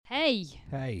Hey,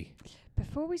 Hey.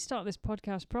 before we start this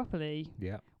podcast properly,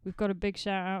 Yeah. we've got a big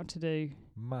shout out to do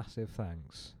Massive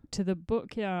thanks. to the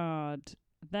Bookyard.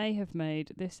 They have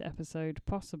made this episode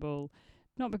possible,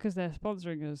 not because they're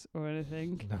sponsoring us or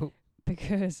anything, Nope.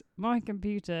 because my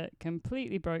computer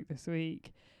completely broke this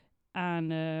week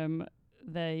and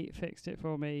they fixed it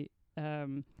for me.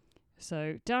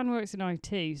 So Dan works in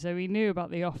IT, so he knew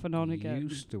about the off and on again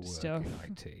Used to work stuff.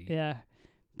 in IT. Yeah.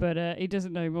 But he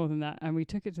doesn't know more than that. And we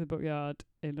took it to the Bookyard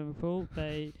in Liverpool.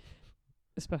 They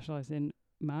specialise in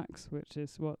Macs, which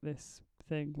is what this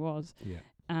thing was. Yeah.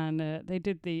 And they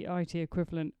did the IT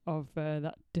equivalent of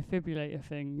that defibrillator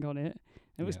thing on it.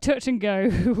 It was Yeah. touch and go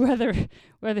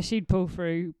whether she'd pull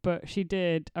through, but she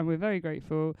did, and we're very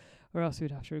grateful, or else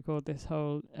we'd have to record this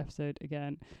whole episode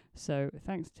again. So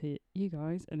thanks to you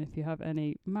guys, and if you have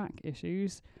any Mac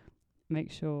issues,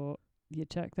 make sure you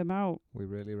check them out. We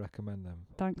really recommend them.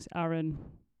 Thanks, Aaron.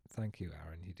 Thank you,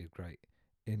 Aaron. You did great.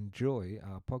 Enjoy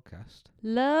our podcast.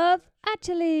 Love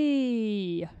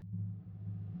Actually.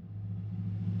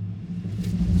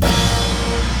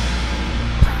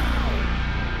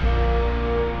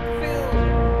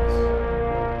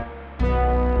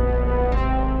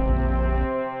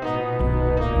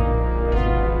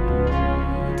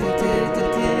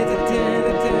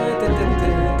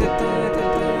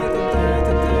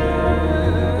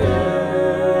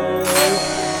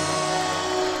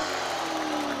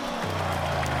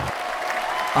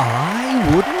 I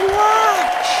wouldn't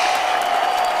watch.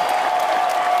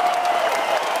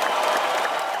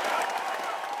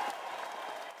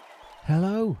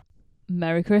 Hello.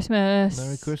 Merry Christmas.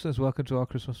 Merry Christmas. Welcome to our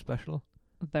Christmas special.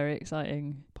 Very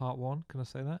exciting. Part 1. Can I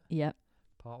say that? Yep.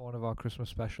 Part 1 of our Christmas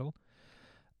special.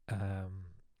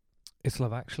 It's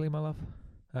Love Actually, my love.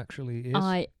 Actually is.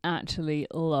 I actually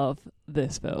love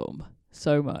this film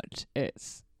so much.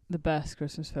 It's the best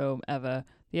Christmas film ever.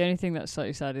 The only thing that's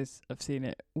slightly sad is I've seen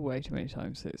it way too many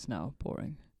times, so it's now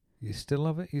boring. You still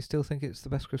love it? You still think it's the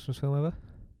best Christmas film ever?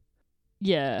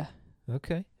 Yeah.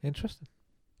 Okay, interesting.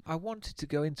 I wanted to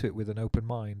go into it with an open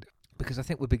mind because I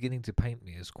think we're beginning to paint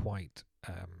me as quite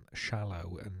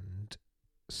shallow and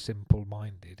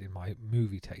simple-minded in my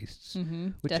movie tastes. Mm-hmm.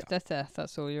 Which Death.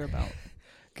 That's all you're about.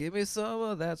 Give me some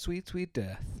of that sweet, sweet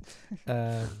death.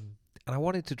 And I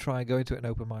wanted to try and go into it an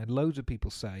open mind. Loads of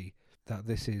people say that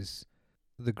this is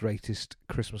the greatest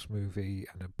Christmas movie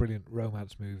and a brilliant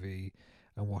romance movie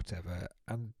and whatever.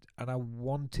 And I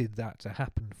wanted that to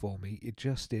happen for me. It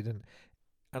just didn't.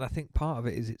 And I think part of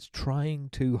it is it's trying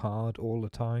too hard all the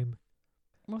time.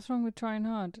 What's wrong with trying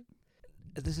hard?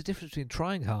 There's a difference between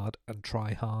trying hard and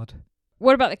try hard.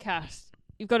 What about the cast?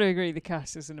 You've got to agree the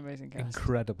cast is an amazing cast.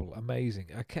 Incredible, amazing.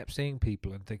 I kept seeing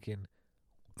people and thinking,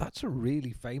 that's a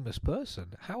really famous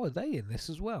person. How are they in this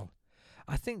as well?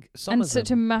 I think some and of such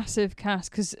them... a massive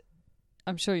cast, because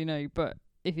I'm sure you know, but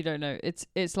if you don't know, it's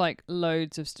like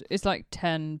loads of... it's like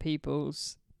 10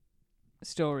 people's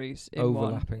stories in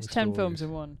Overlapping one. It's 10 films stories.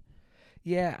 in one.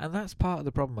 Yeah, and that's part of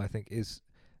the problem, I think, is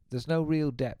there's no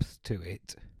real depth to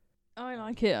it. I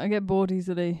like it. I get bored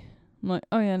easily. I'm like,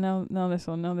 oh yeah, now this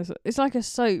one, now this one. It's like a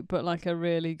soap, but like a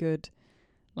really good,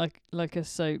 like a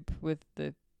soap with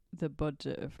the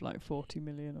budget of like 40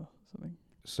 million or something.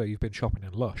 So you've been shopping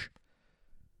in Lush.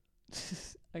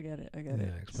 I get it. Yeah,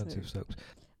 expensive soaps.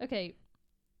 Okay,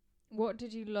 what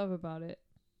did you love about it?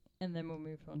 And then we'll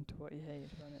move on to what you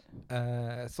hated about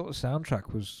it. I thought the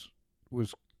soundtrack was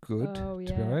good, Oh yeah,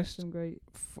 to be honest. some great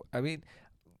I mean,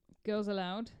 Girls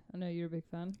Aloud. I know you're a big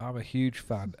fan. I'm a huge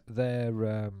fan.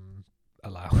 They're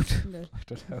allowed. No. I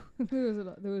don't know. there was a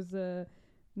lot. There was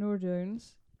Nora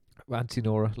Jones, Auntie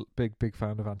Nora, big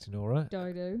fan of Auntie Nora.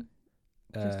 Dido,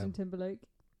 Justin Timberlake,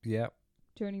 Yeah,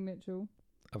 Joni Mitchell,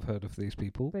 I've heard of these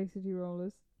people. Bay City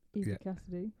Rollers, Eva Yeah.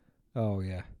 Cassidy. Oh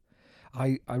yeah,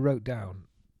 I wrote down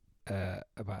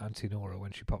about Auntie Nora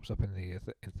when she pops up in the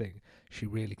thing. She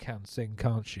really can sing,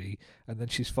 can't she? And then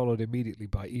she's followed immediately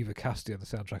by Eva Cassidy on the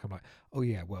soundtrack. I'm like, oh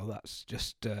yeah, well that's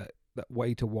just that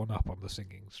way to one up on the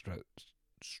singing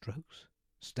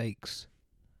stakes.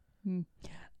 Hmm.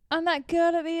 And that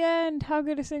girl at the end, how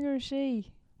good a singer is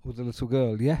she? With the little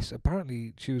girl, yes,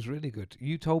 apparently she was really good.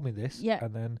 You told me this, Yeah.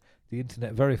 and then the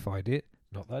internet verified it.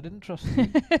 Not that I didn't trust you.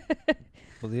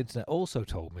 But the internet also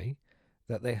told me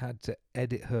that they had to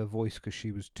edit her voice because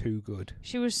she was too good.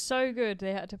 She was so good,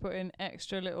 they had to put in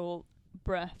extra little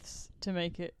breaths to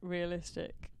make it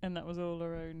realistic, and that was all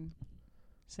her own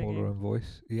singing. All her own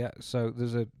voice. Yeah, so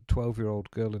there's a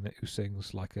 12-year-old girl in it who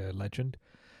sings like a legend.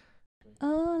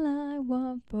 All I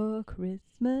want for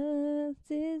Christmas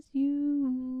is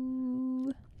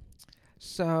you.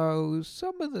 So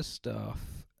some of the stuff,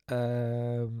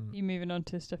 You moving on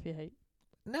to stuff you hate?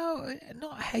 No,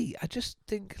 not hate. I just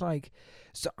think like,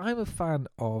 so I'm a fan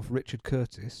of Richard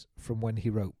Curtis from when he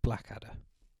wrote Blackadder,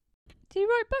 Did he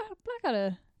write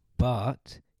Blackadder?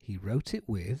 but he wrote it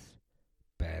with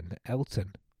Ben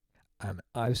Elton, and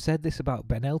I've said this about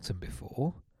Ben Elton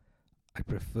before. I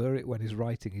prefer it when his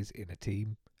writing is in a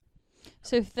team.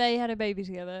 So if they had a baby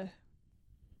together,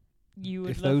 you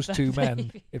would If love those that two men,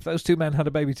 baby. if those two men had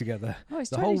a baby together, Oh, it's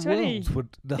the whole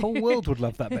 2020. world would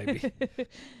love that baby.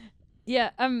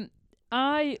 Yeah,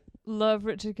 I love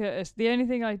Richard Curtis. The only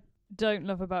thing I don't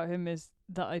love about him is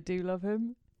that I do love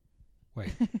him.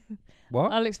 Wait,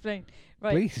 what? I'll explain.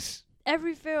 Right. Please.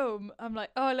 Every film, I'm like,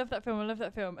 oh, I love that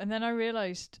film. And then I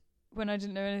realised when I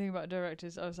didn't know anything about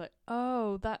directors, I was like,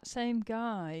 oh, that same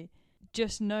guy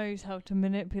just knows how to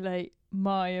manipulate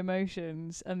my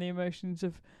emotions and the emotions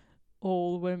of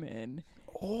all women.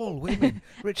 All women.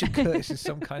 Richard Curtis is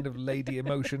some kind of lady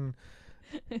emotion.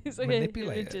 It's like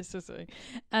manipulator. a hypnotist or something.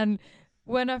 And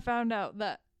when I found out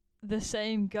that the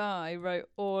same guy wrote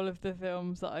all of the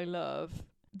films that I love,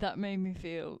 that made me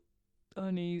feel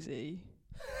uneasy.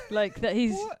 Like that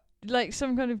he's What? like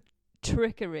some kind of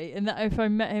trickery, and that if I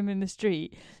met him in the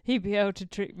street, he'd be able to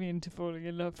trick me into falling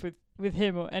in love with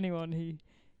him or anyone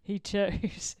he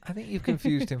chose. I think you've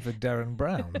confused him for Darren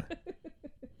Brown.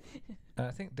 And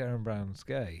I think Darren Brown's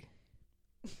gay.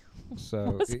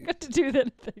 So What's it got to do with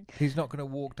anything? he's not going to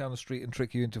walk down the street and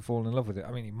trick you into falling in love with it.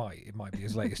 I mean, he might. It might be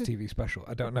his latest TV special.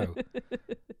 I don't know.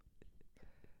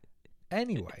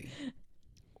 Anyway,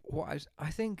 I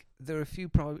think there are a few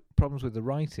problems with the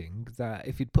writing that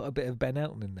if you'd put a bit of Ben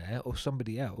Elton in there or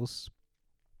somebody else,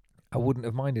 I wouldn't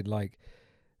have minded. Like,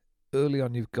 early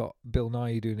on you've got Bill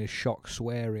Nighy doing his shock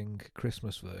swearing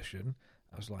Christmas version.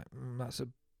 I was like, it's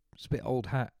a bit old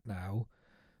hat now.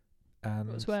 And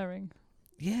Not swearing.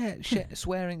 yeah,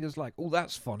 swearing is like, oh,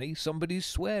 that's funny. Somebody's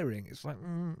swearing. It's like,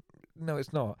 no,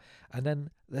 it's not. And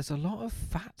then there's a lot of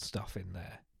fat stuff in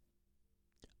there.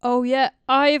 Oh yeah,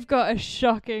 I've got a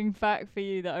shocking fact for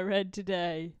you that I read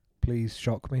today. Please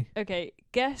shock me. Okay,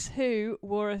 guess who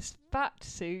wore a fat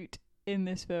suit in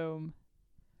this film?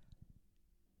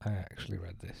 I actually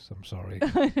read this. I'm sorry.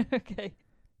 Okay.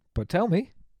 But tell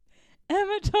me.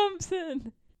 Emma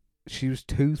Thompson. She was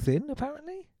too thin,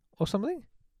 apparently? Or something?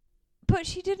 But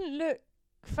she didn't look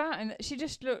fat, and she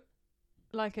just looked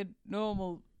like a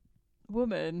normal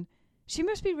woman. She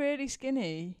must be really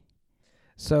skinny.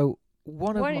 So,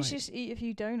 Why didn't she just eat a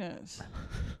few donuts?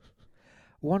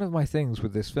 one of my things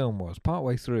with this film was,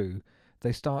 partway through,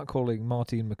 they start calling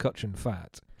Martine McCutcheon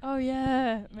fat. Oh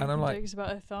yeah, making I'm like, jokes about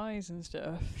her thighs and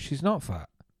stuff. She's not fat.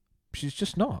 She's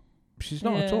just not. She's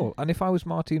not at Yeah. all. And if I was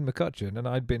Martine McCutcheon and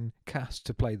I'd been cast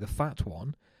to play the fat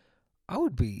one, I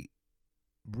would be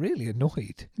really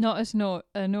annoyed. Not as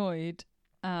annoyed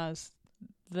as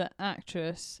the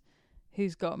actress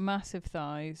who's got massive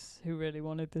thighs who really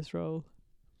wanted this role.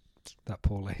 That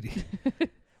poor lady.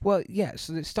 Well, yeah,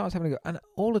 so it starts having a go. And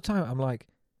all the time I'm like,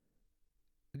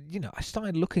 I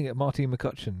started looking at Martine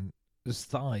McCutcheon's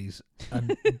thighs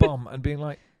and bum and being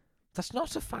like, that's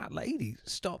not a fat lady.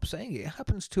 Stop saying it. It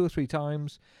happens 2 or 3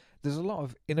 times. There's a lot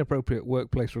of inappropriate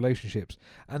workplace relationships.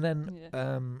 And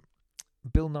then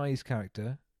Bill Nighy's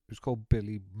character, who's called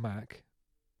Billy Mack,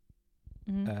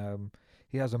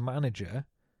 he has a manager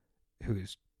who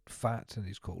is fat and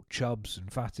he's called Chubbs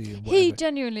and Fatty and whatever. He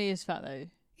genuinely is fat though.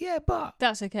 Yeah, but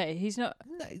That's okay. He's not.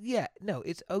 no,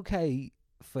 it's okay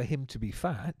for him to be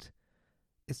fat.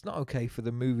 It's not okay for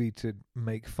the movie to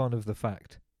make fun of the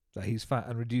fact that he's fat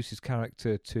and reduce his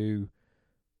character to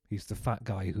he's the fat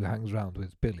guy who hangs around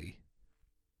with Billy.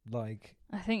 Like,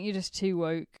 I think you're just too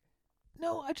woke.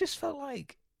 no, I just felt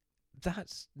like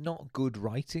that's not good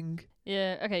writing.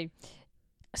 Yeah. Okay.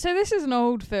 So this is an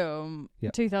old film,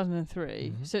 Yep.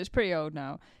 2003. Mhm. So it's pretty old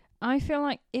now. I feel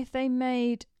like if they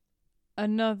made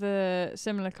another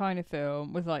similar kind of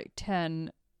film with like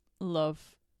 10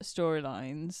 love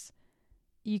storylines,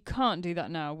 you can't do that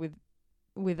now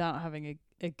without having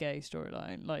a gay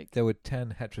storyline. Like, There were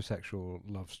 10 heterosexual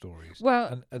love stories. well,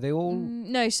 And are they all...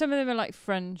 no, some of them are like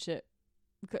friendship.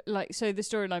 Like, so the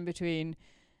storyline between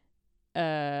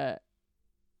that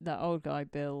old guy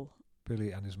Bill.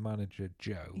 Billy and his manager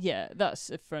Joe. Yeah, that's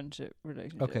a friendship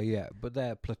relationship. Okay, yeah, but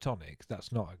they're platonic.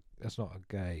 That's not a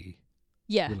gay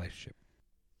Yeah. relationship.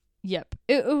 Yep.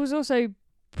 It was also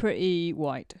pretty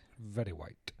white. Very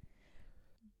white.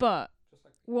 But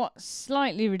what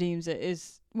slightly redeems it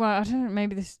is, well, I don't know,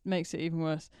 maybe this makes it even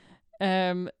worse.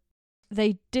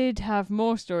 They did have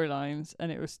more storylines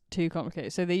and it was too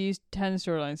complicated. So they used 10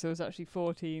 storylines. So it was actually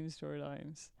 14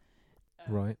 storylines.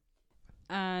 Right.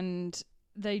 And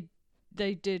they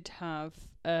they did have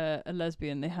a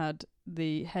lesbian. They had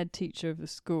the head teacher of the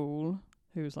school,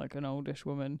 who was like an oldish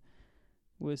woman,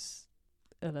 was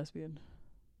a lesbian.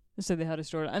 So they had a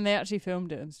story, and they actually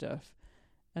filmed it and stuff,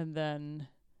 and then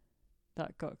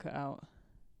that got cut out.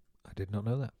 I did not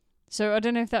know that. So I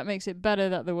don't know if that makes it better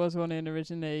that there was one in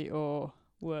originally, or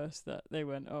worse that they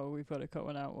went, oh, we've got to cut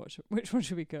one out. Which one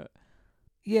should we cut?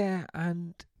 Yeah,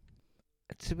 and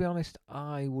to be honest,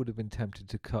 I would have been tempted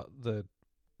to cut the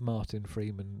Martin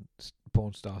Freeman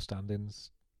porn star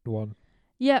stand-ins one.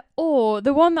 Yeah, or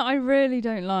the one that I really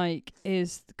don't like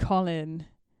is Colin.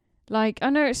 Like, I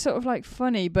know it's sort of like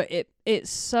funny, but it's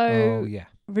so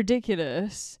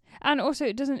ridiculous. And also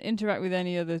it doesn't interact with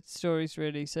any other stories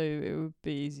really, so it would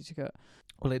be easy to cut.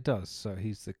 Well, it does. So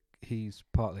he's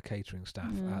part of the catering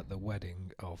staff at the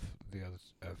wedding of the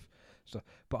others of stuff.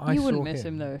 But you wouldn't miss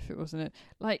him though if it wasn't it.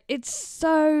 Like, it's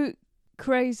so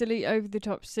crazily over the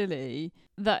top silly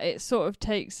that it sort of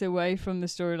takes away from the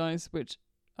storylines which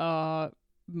are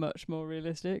much more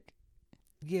realistic.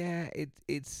 Yeah,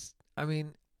 it's. I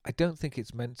mean, I don't think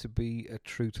it's meant to be a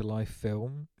true to life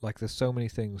film. Like, there's so many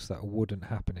things that wouldn't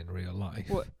happen in real life.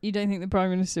 What, you don't think the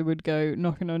Prime Minister would go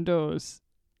knocking on doors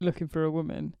looking for a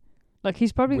woman? Like,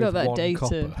 he's probably got that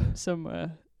data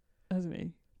somewhere, hasn't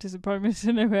he? Does the Prime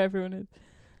Minister know where everyone is?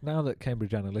 Now that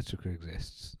Cambridge Analytica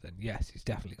exists, then yes, he's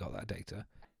definitely got that data.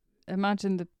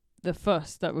 Imagine the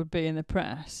fuss that would be in the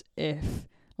press if,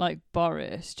 like,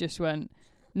 Boris just went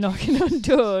knocking on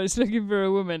doors looking for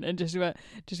a woman and just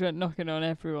went knocking on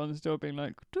everyone's door being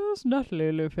like, does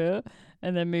Natalie live here?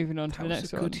 And then moving on to the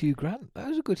next one. That was a good Hugh Grant. That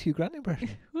was a good Hugh Grant impression.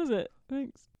 Was it?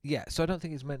 Thanks. Yeah, so I don't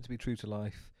think it's meant to be true to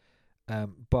life.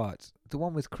 But the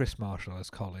one with Chris Marshall as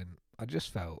Colin, I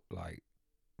just felt like,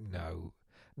 no,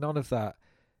 none of that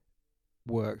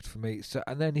worked for me. So,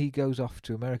 and then he goes off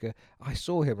to America. I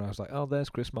saw him and I was like, oh, there's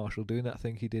Chris Marshall doing that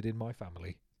thing he did in My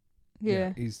Family.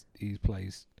 Yeah, he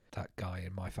plays that guy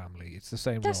in My Family. It's the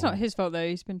same role. That's not his fault though.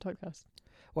 He's been typecast.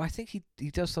 Well, I think he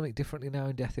does something differently now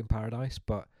in Death in Paradise,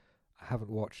 but I haven't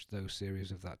watched those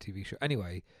series of that TV show.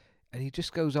 Anyway, and he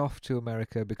just goes off to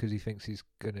America because he thinks he's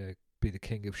gonna be the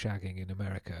king of shagging in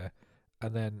America,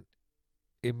 and then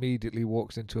immediately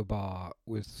walks into a bar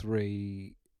with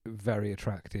 3 very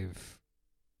attractive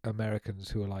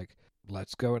Americans who are like,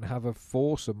 let's go and have a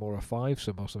foursome or a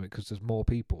fivesome or something because there's more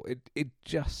people. It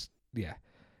just, yeah.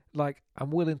 Like,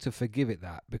 I'm willing to forgive it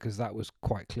that because that was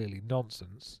quite clearly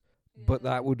nonsense, but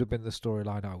that would have been the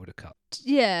storyline I would have cut.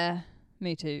 Yeah,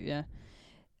 me too, yeah.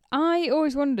 I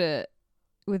always wonder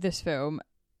with this film,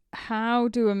 how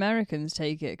do Americans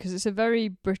take it? Because it's a very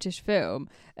British film,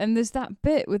 and there's that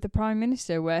bit with the Prime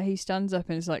Minister where he stands up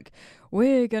and is like,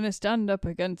 we're going to stand up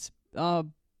against our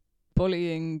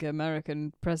bullying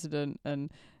American president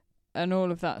and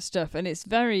all of that stuff, and it's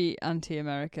very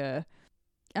anti-America.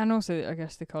 And also, I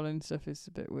guess the Colin stuff is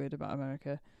a bit weird about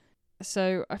America.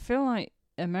 So I feel like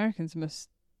Americans must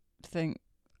think,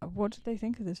 what did they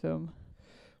think of this film?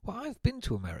 Well, I've been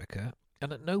to America,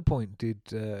 and at no point did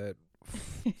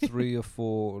 3 or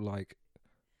 4 like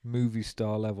movie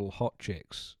star level hot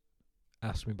chicks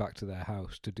ask me back to their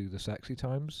house to do the sexy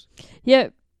times. Yeah,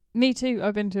 me too.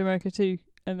 I've been to America too,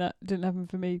 and that didn't happen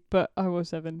for me, but I was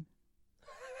 7.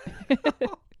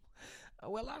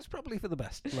 Well, that's probably for the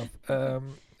best,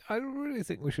 love. I really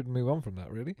think we should move on from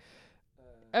that, really.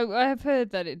 Oh, I have heard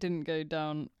that it didn't go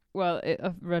down well.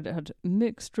 I've read it had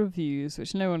mixed reviews,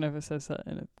 which no one ever says that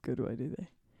in a good way, do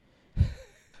they?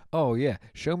 Oh, yeah.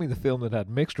 Show me the film that had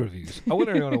mixed reviews. I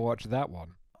wouldn't want to watch that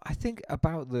one. I think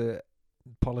about the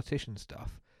politician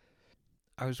stuff,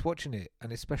 I was watching it,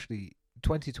 and especially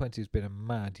 2020 has been a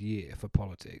mad year for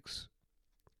politics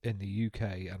in the UK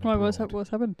and abroad. Why, what's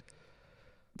happened?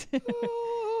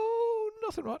 Oh,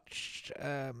 nothing much.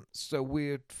 So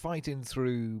we're fighting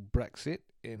through Brexit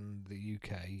in the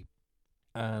UK,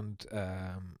 and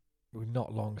we've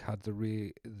not long had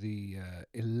the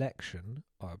election,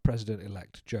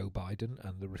 President-elect Joe Biden,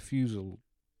 and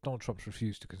Donald Trump's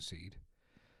refused to concede.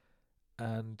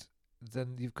 And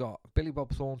then you've got Billy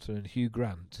Bob Thornton and Hugh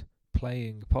Grant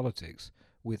playing politics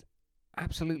with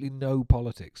absolutely no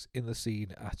politics in the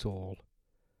scene at all.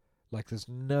 Like, there's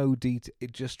no detail.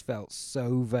 It just felt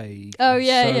so vague. Oh, and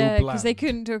yeah, so yeah, because bland. they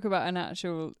couldn't talk about an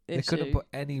actual issue. They couldn't put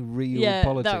any real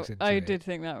politics into it. I did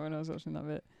think that when I was watching that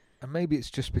bit. And maybe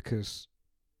it's just because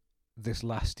this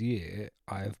last year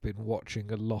I have been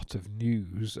watching a lot of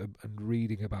news and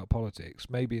reading about politics.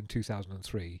 Maybe in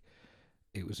 2003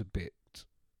 it was a bit...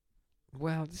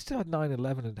 Well, it still had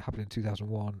 9/11 and happened in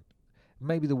 2001.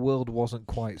 Maybe the world wasn't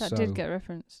quite that so... That did get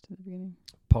referenced at the beginning.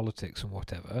 Politics and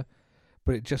whatever.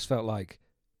 But it just felt like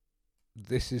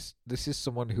this is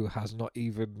someone who has not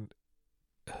even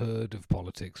herd of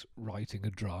politics writing a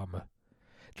drama.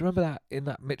 Do you remember that in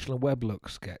that Mitchell and Webb Look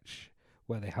sketch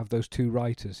where they have those two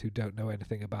writers who don't know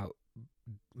anything about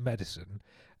medicine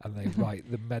and they write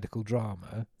the medical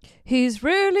drama? He's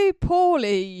really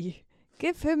poorly.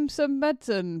 Give him some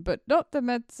medicine, but not the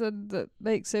medicine that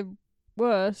makes him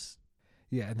worse.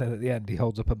 Yeah, and then at the end he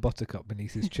holds up a buttercup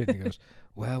beneath his chin and goes,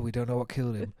 well, we don't know what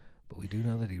killed him, but we do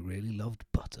know that he really loved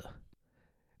butter.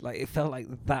 Like, it felt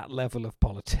like that level of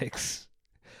politics.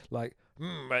 Like,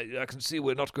 I can see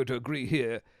we're not going to agree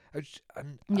here. I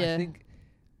think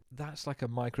that's like a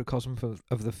microcosm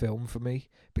of the film for me,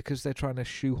 because they're trying to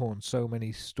shoehorn so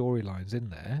many storylines in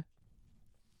there.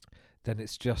 Then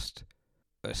it's just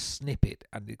a snippet,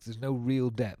 and there's no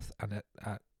real depth. And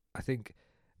I think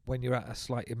when you're at a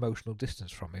slight emotional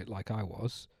distance from it, like I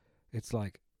was, it's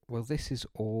like, well, this is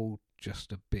all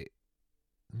just a bit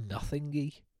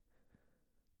nothingy.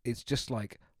 It's just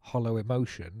like hollow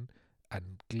emotion,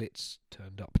 and glitz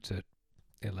turned up to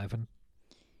 11.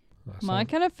 My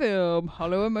kind of film,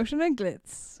 hollow emotion and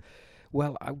glitz.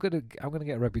 Well, I'm gonna get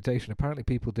a reputation. Apparently,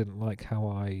 people didn't like how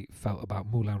I felt about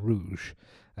Moulin Rouge,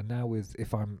 and now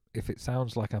if it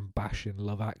sounds like I'm bashing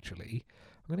Love Actually,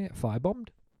 I'm gonna get firebombed,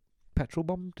 petrol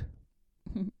bombed.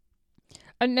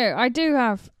 And no, I do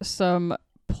have some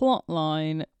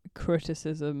plotline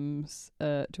criticisms.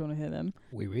 Do you want to hear them?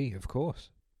 Oui, of course.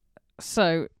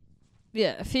 So,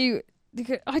 yeah, a few.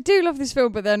 I do love this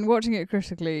film, but then watching it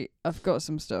critically, I've got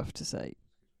some stuff to say.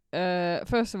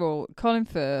 First of all, Colin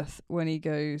Firth, when he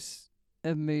goes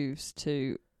and moves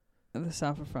to the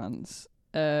south of France,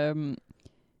 so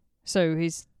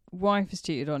his wife has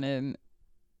cheated on him.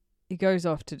 He goes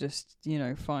off to just,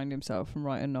 find himself and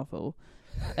write a novel.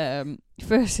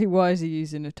 Firstly, why is he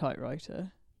using a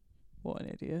typewriter? What an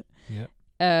idiot. Yeah.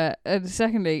 And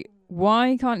secondly,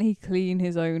 why can't he clean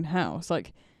his own house?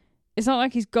 Like, it's not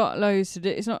like he's got loads to do.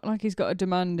 It's not like he's got a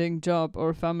demanding job or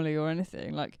a family or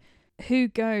anything. Like, who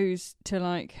goes to,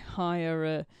 like, hire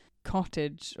a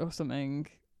cottage or something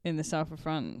in the south of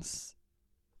France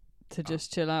to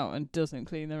just chill out and doesn't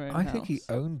clean their own house? I think he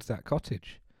owned that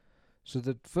cottage. So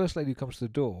the first lady who comes to the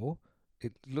door,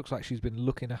 it looks like she's been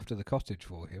looking after the cottage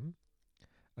for him,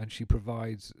 and she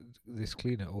provides this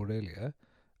cleaner Aurelia.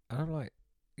 And I'm like,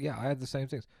 yeah, I had the same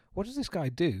things. What does this guy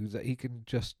do that he can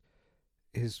just...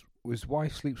 His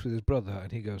wife sleeps with his brother,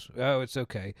 and he goes, oh, it's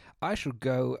okay. I shall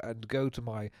go to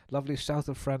my lovely south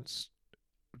of France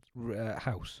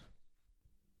house.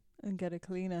 And get a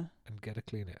cleaner. And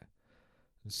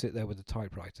sit there with a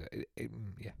typewriter.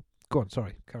 Yeah. Go on,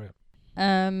 sorry. Carry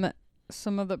on.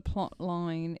 Some of the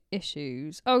plotline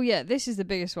issues. Oh, yeah, this is the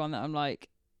biggest one that I'm like,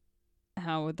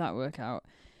 how would that work out?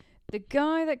 The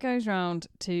guy that goes round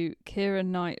to Keira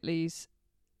Knightley's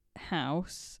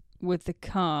house with the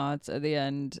cards at the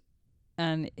end,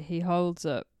 and he holds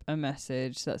up a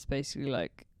message that's basically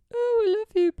like, oh, I love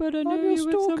you, but I know you're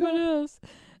with someone else.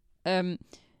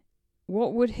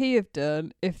 What would he have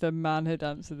done if the man had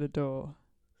answered the door?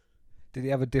 Did he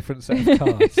have a different set of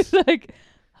cards? Like,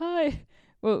 hi.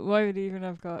 Well, why would he even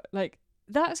have got... Like,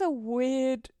 that's a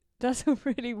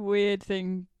really weird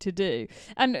thing to do.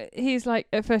 And he's like,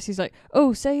 at first he's like,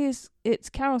 oh, say it's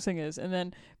carol singers, and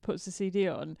then puts the CD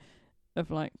on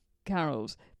of, like,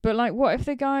 carols. But, like, what if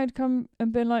the guy had come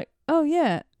and been like, oh,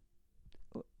 yeah,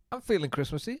 I'm feeling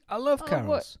Christmassy. I love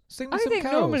carols. Sing me some carols. I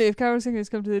think normally if carol singers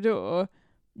come to the door,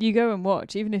 you go and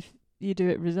watch, even if you do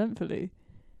it resentfully.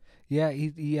 Yeah,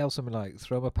 he yells something like,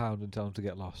 throw him a pound and tell him to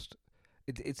get lost.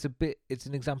 It's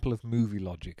an example of movie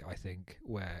logic, I think,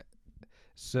 where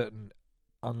certain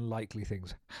unlikely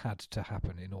things had to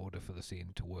happen in order for the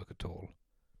scene to work at all.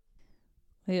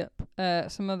 Yep.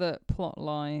 Some other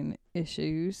plotline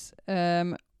issues.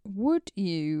 Would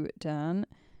you, Dan,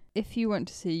 if you went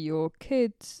to see your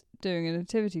kids doing a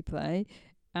nativity play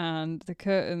and the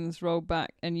curtains rolled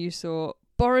back and you saw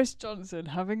Boris Johnson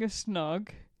having a snog,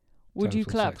 would you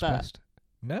clap that? Pest.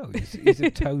 No, he's a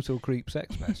total creep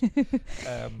sex pest.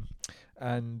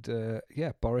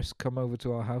 Yeah, Boris, come over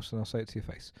to our house and I'll say it to your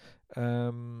face.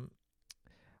 I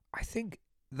think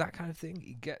that kind of thing,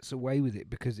 he gets away with it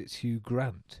because it's Hugh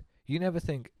Grant. You never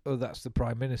think, oh, that's the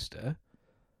Prime Minister.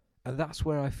 And that's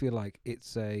where I feel like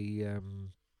it's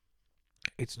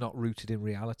not rooted in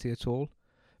reality at all.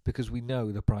 Because we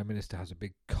know the Prime Minister has a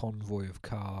big convoy of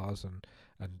cars and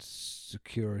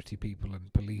security people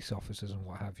and police officers and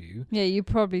what have you. Yeah, you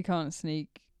probably can't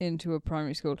sneak into a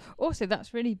primary school. Also,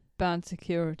 that's really bad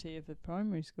security of the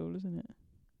primary school, isn't it?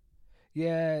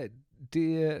 Yeah,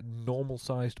 dear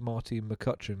normal-sized Marty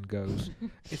McCutcheon goes,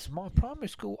 it's my primary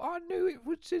school. I knew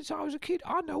it since I was a kid.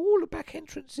 I know all the back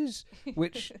entrances,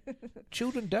 which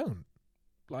children don't.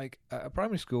 like at a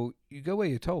primary school, you go where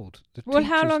you're told. The Well,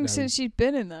 how teachers long know- since she'd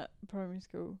been in that primary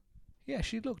school? Yeah,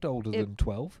 she looked older It- than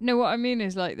 12. No, what I mean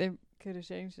is like they could have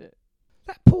changed it.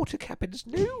 That porter cabin's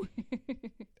new.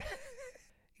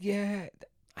 Yeah,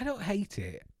 I don't hate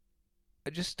it. I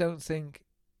just don't think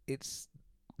it's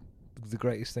the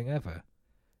greatest thing ever.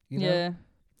 You know, Yeah.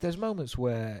 there's moments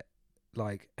where,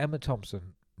 like Emma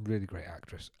Thompson, really great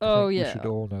actress. I Oh, think yeah. we should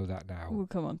all know that now. We'll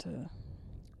come on to her.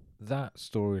 That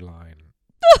storyline.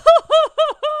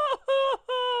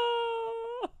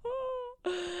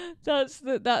 That's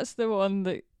the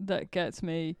one that gets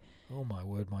me. Oh my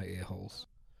word, my ear holes.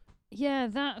 Yeah,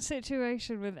 that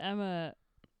situation with Emma,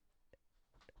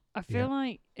 I feel Yeah.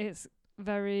 like it's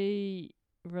very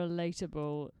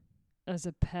relatable as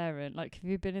a parent. Like, have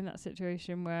you been in that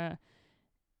situation where,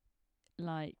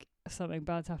 like, something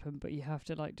bad's happened, but you have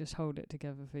to, like, just hold it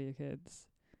together for your kids?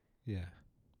 Yeah.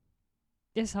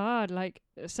 It's hard. Like,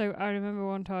 so I remember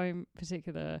one time in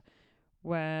particular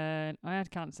when I had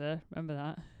cancer. Remember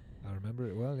that? I remember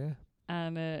it well, yeah.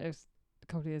 And it was a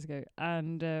couple of years ago.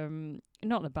 And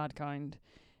not the bad kind.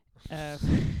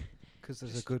 Because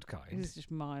there's a good It kind. was just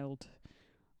mild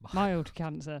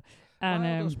cancer. And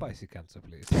Mild or spicy cancer,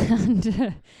 please.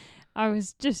 and I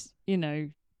was just,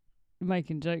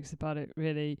 making jokes about it,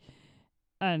 really.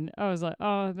 And I was like,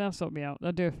 oh, they'll sort me out.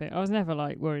 They'll do a thing. I was never,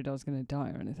 like, worried I was going to die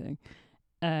or anything.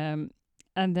 And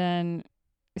then,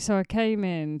 so I came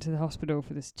in to the hospital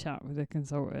for this chat with a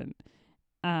consultant.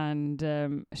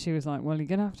 And she was like, well, you're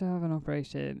going to have an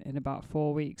operation in about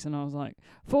 4 weeks. And I was like,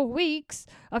 4 weeks?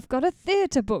 I've got a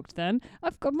theatre booked then.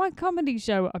 I've got my comedy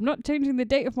show. I'm not changing the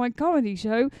date of my comedy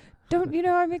show. Don't you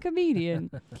know I'm a comedian?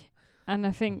 And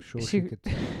I think I'm sure she could.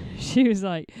 she was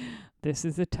like, this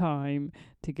is the time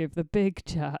to give the big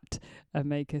chat and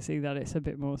make her see that it's a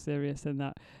bit more serious than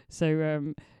that.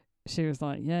 So she was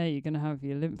like, yeah, you're going to have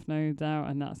your lymph nodes out,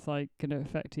 and that's like going to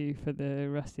affect you for the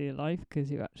rest of your life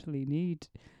because you actually need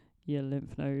your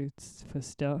lymph nodes for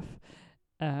stuff.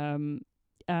 And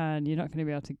you're not going to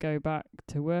be able to go back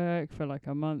to work for like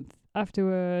a month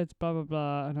afterwards, blah, blah,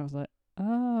 blah. And I was like,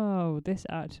 oh, this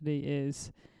actually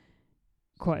is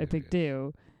quite a big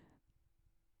deal.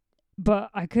 But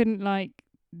I couldn't like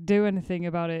do anything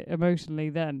about it emotionally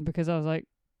then because I was like,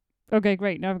 okay,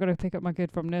 great, now I've got to pick up my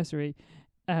kid from nursery.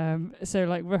 So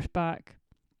like rushed back,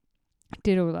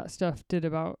 did all that stuff, did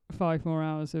about 5 more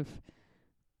hours of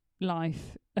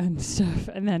life and stuff.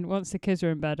 And then once the kids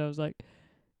were in bed, I was like,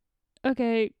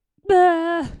 okay,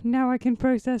 now I can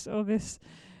process all this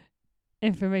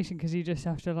information because you just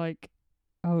have to like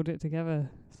hold it together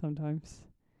sometimes.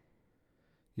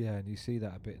 Yeah, and you see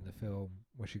that a bit in the film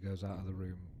where she goes out of the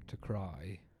room to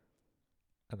cry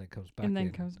and then comes back And then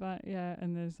in. comes back, yeah,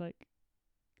 and there's like,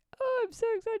 oh, I'm so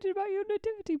excited about your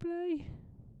nativity play.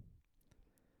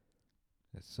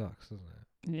 It sucks, doesn't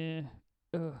it?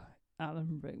 Yeah. Ugh,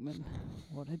 Alan Rickman.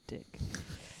 What a dick.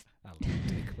 Alan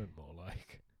Rickman, more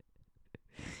like.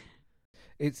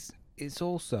 It's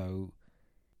also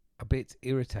a bit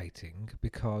irritating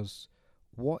because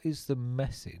what is the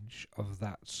message of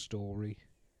that story?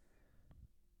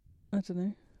 I don't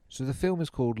know. So the film is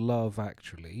called Love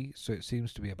Actually, so it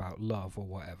seems to be about love or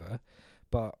whatever,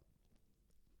 but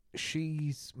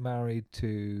she's married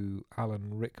to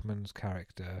Alan Rickman's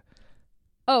character.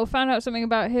 Oh, found out something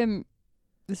about him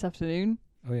this afternoon.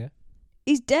 Oh yeah?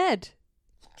 He's dead.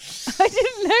 I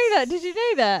didn't know that. Did you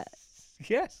know that?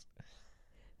 Yes.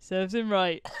 Serves him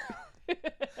right.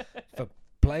 For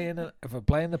playing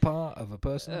the part of a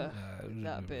person.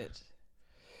 That bitch.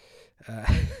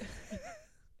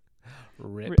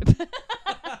 Rip.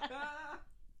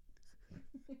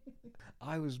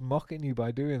 I was mocking you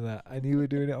by doing that. I knew you were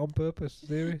doing it on purpose.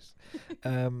 Serious.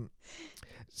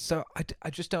 So I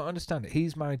just don't understand it.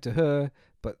 He's married to her,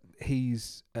 but he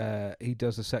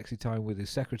does a sexy time with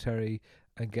his secretary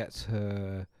and gets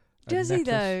her. Does he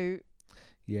though?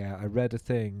 Yeah, I read a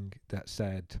thing that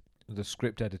said the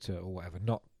script editor or whatever,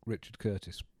 not Richard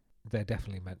Curtis, they're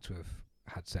definitely meant to have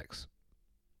had sex.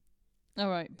 All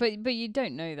right, but you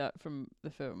don't know that from the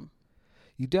film.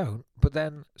 You don't, but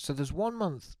then so there's 1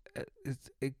 month.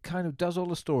 It kind of does all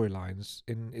the storylines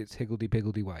in its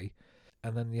higgledy-piggledy way,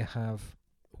 and then you have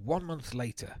 1 month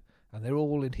later, and they're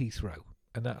all in Heathrow,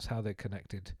 and that's how they're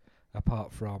connected,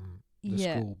 apart from the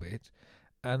school bit,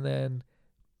 and then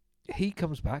he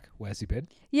comes back. Where's he been?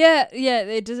 Yeah,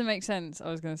 it doesn't make sense.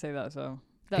 I was going to say that as well.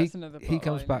 That's another part. He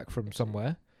comes back from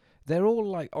somewhere. They're all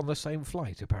like on the same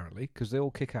flight apparently because they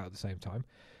all kick out at the same time,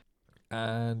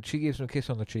 and she gives him a kiss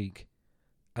on the cheek,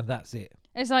 and that's it.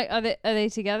 It's like, are they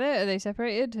together? Are they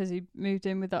separated? Has he moved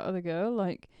in with that other girl?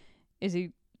 Like, is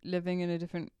he living in a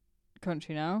different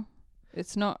country now?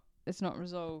 It's not it's not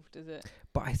resolved, is it?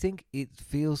 But I think it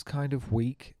feels kind of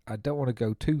weak. I don't want to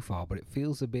go too far, but it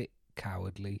feels a bit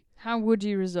cowardly. How would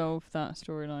you resolve that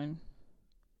storyline?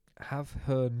 Have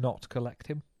her not collect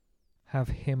him. Have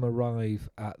him arrive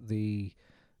at the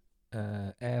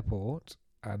airport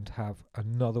and have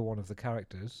another one of the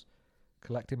characters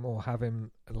collect him, or have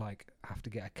him have to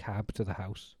get a cab to the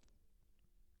house.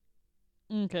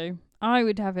 Okay. I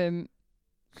would have him.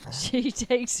 She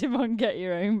takes him on Get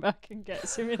Your Own Back and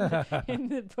gets him in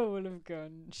the pool of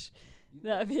gunge.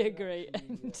 That'd be a great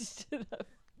end to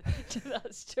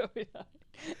that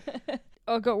storyline.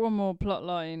 I've got one more plot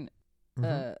line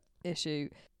issue.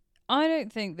 I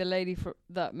don't think the lady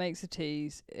that makes the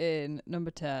teas in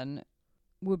number 10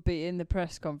 would be in the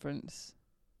press conference.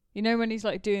 You know when he's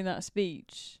doing that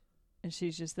speech and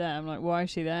she's just there. I'm like, why is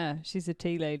she there? She's a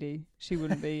tea lady. She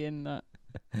wouldn't be in that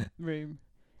room.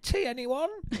 Tea, anyone?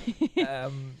 Is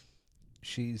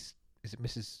it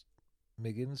Mrs.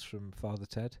 Miggins from Father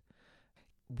Ted?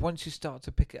 Once you start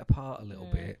to pick it apart a little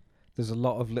bit, there's a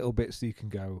lot of little bits that you can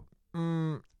go,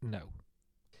 no.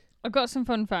 I've got some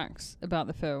fun facts about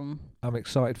the film. I'm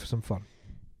excited for some fun.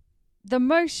 The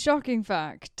most shocking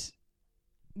fact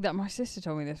that my sister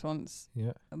told me this once,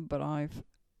 but I've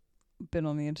been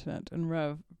on the internet and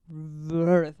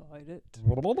verified it.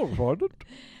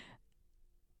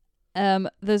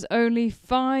 There's only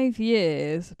 5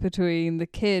 years between the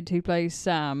kid who plays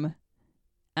Sam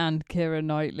and Keira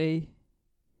Knightley.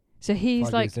 So he's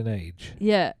 5 years in age.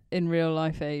 Yeah, in real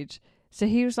life age. So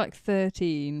he was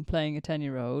 13 playing a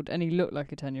 10-year-old, and he looked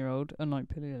like a 10-year-old, unlike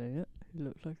Billy Elliot, who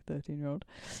looked like a 13-year-old.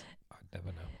 I'd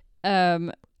never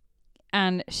know.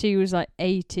 And she was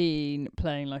 18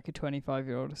 playing a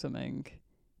 25-year-old or something,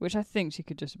 which I think she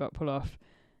could just about pull off.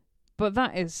 But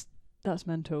that's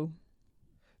mental.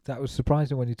 That was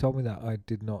surprising when you told me that. I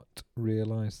did not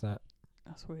realise that.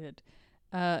 That's weird.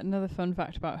 Another fun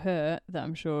fact about her that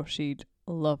I'm sure she'd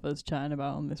love us chatting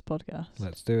about on this podcast.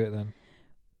 Let's do it then.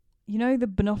 You know the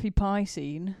banoffee pie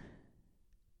scene?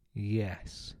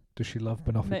 Yes. Does she love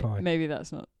banoffee pie? Maybe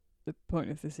that's not the point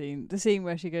of the scene. The scene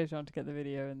where she goes around to get the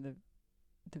video and the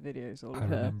video's all of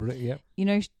her. I remember it, yep. You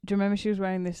know, do you remember she was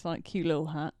wearing this cute little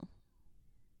hat?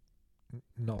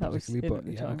 Not that particularly, but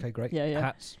yeah, time. Okay, great. Yeah.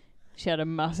 Hats. She had a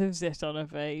massive zit on her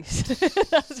face.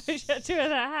 That's why she had to wear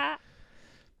that hat.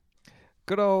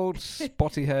 Good old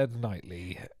spotty-haired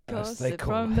Knightley, as they Gossip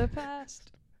call from her. the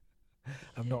past.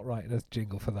 I'm not writing a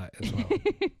jingle for that as well.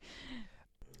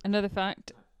 Another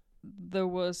fact, there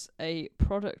was a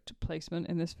product placement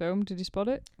in this film. Did you spot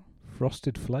it?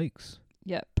 Frosted Flakes.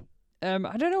 Yep.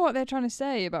 I don't know what they're trying to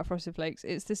say about Frosted Flakes.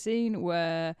 It's the scene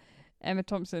where Emma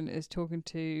Thompson is talking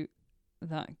to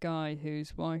that guy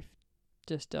whose wife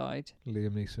just died.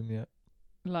 Liam Neeson, yeah.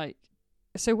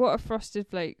 So what are Frosted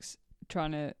Flakes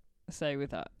trying to say with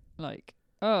that?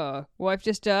 Oh, wife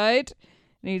just died,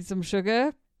 need some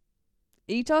sugar,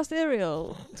 eat our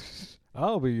cereal.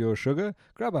 I'll be your sugar.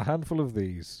 Grab a handful of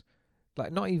these.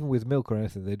 Not even with milk or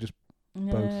anything. They're just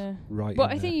both right.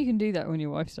 But I think you can do that when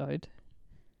your wife's died.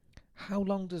 How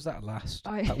long does that last?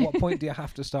 At what point do you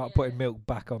have to start putting milk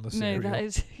back on the cereal? No, that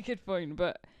is a good point.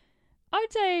 But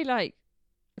I'd say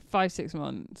 5-6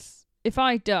 months. If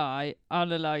I die,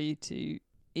 I'll allow you to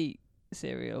eat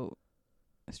cereal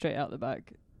straight out the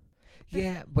bag.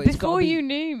 Yeah, but it's before you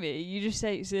knew me, you just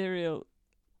ate cereal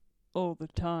all the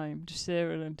time, just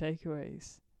cereal and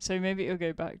takeaways. So maybe it'll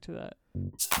go back to that.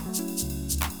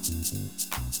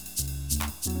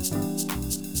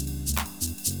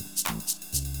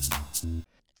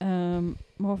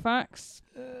 More facts.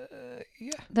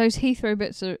 Yeah. Those Heathrow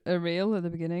bits are real at the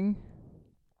beginning.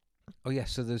 Oh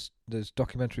yes, so there's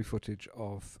documentary footage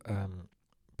of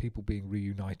people being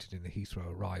reunited in the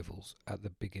Heathrow arrivals at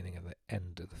the beginning and the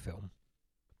end of the film.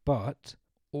 But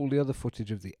all the other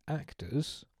footage of the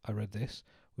actors, I read this,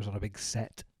 was on a big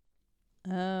set.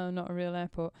 Oh, not a real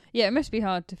airport. Yeah, it must be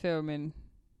hard to film in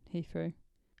Heathrow.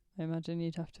 I imagine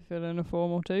you'd have to fill in a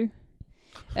form or two.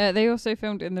 They also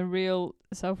filmed in the real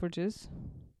Selfridges.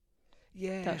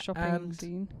 Yeah, that shopping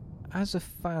scene. As a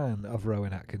fan of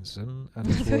Rowan Atkinson and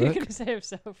his I thought you were work, going to say of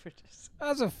Selfridges.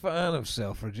 as a fan of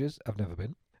Selfridges, I've never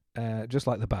been. Just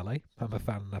like the ballet, I'm a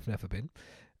fan and I've never been.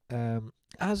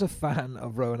 As a fan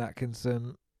of Rowan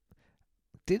Atkinson,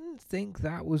 didn't think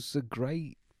that was a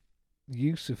great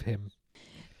use of him.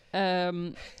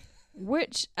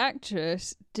 Which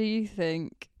actress do you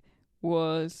think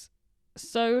was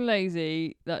so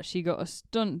lazy that she got a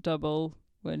stunt double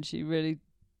when she really,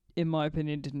 in my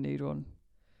opinion, didn't need one?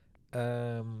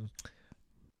 Go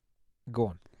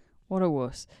on. What a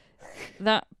wuss.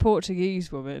 That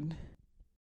Portuguese woman,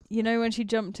 you know when she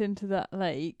jumped into that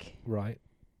lake? Right.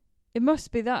 It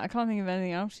must be that. I can't think of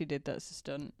anything else she did that's a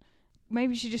stunt.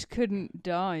 Maybe she just couldn't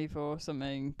dive or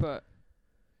something, but...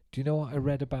 Do you know what I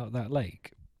read about that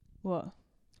lake? What?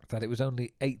 That it was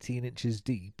only 18 inches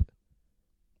deep.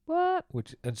 What?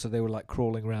 And so they were like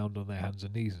crawling around on their hands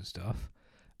and knees and stuff.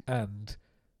 And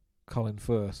Colin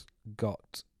Firth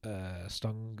got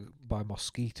stung by a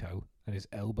mosquito and his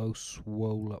elbow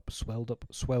swelled up, I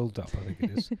think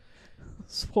it is.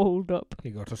 Swolled up.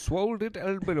 He got a swolled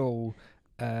elbow.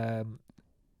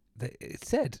 It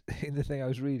said in the thing I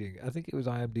was reading, I think it was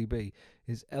IMDb,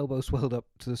 his elbow swelled up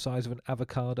to the size of an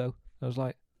avocado. I was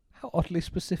like, how oddly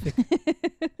specific.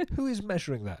 Who is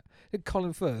measuring that? Did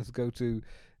Colin Firth go to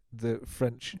the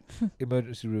French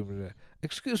emergency room and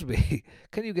excuse me,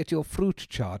 can you get your fruit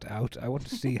chart out? I want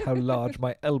to see how large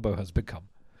my elbow has become.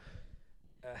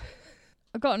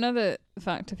 I've got another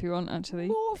fact if you want, actually.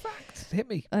 More facts. Hit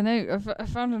me. I know. I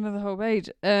found another whole page.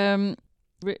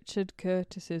 Richard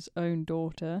Curtis's own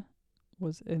daughter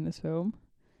was in this film.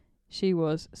 She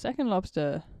was second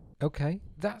lobster. Okay,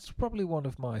 that's probably one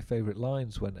of my favourite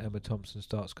lines when Emma Thompson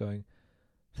starts going,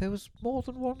 there was more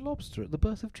than one lobster at the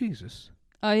birth of Jesus.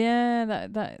 Oh yeah,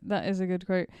 that is a good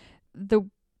quote. The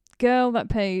girl that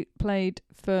played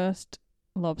first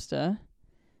lobster,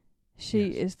 she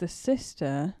is the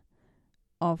sister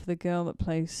of the girl that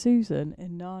plays Susan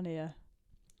in Narnia.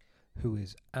 Who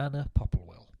is Anna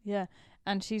Popplewell. Yeah,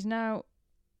 and she's now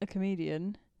a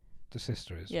comedian. The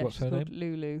sister is. Yeah, what's her name?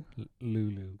 Lulu.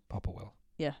 Lulu Popplewell.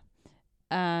 Yeah.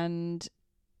 And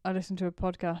I listened to a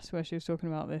podcast where she was talking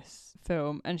about this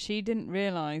film, and she didn't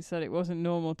realise that it wasn't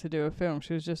normal to do a film.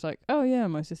 She was just like, oh yeah,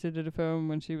 my sister did a film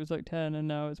when she was like 10 and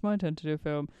now it's my turn to do a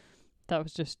film. That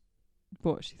was just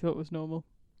what she thought was normal.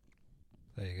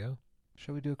 There you go.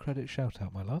 Shall we do a credit shout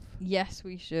out, my love? Yes,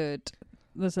 we should.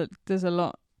 There's a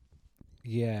lot.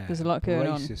 Yeah. There's a lot going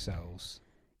on. Brace yourselves.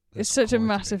 It's such a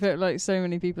massive hit, like so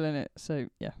many people in it. So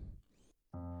yeah.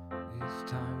 It's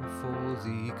time for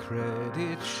the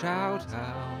credit shout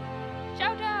out.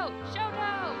 Shout out! Shout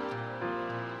out!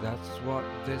 That's what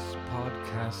this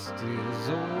podcast is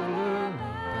all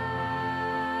about.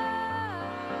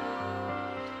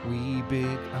 We big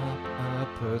up a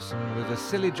person with a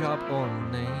silly job or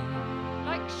name.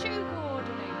 Like shoe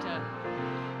coordinator.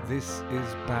 This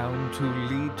is bound to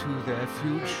lead to their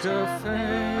future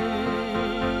fame.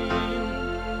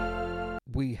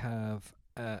 We have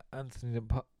Anthony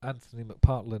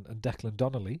McPartland and Declan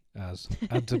Donnelly as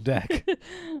Ant and Dec.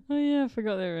 Oh yeah, I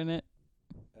forgot they were in it.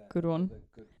 Good one.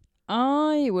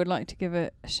 I would like to give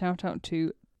a shout out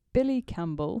to Billy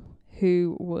Campbell,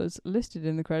 who was listed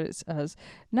in the credits as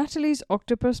Natalie's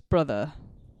octopus brother.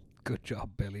 Good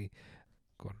job, Billy.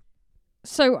 Go on.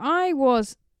 So I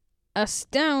was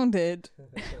astounded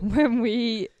when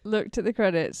we looked at the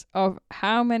credits of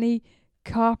how many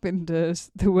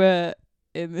carpenters there were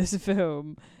in this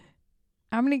film.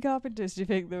 How many carpenters do you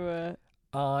think there were?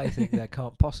 I think there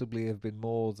can't possibly have been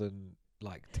more than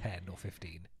like 10 or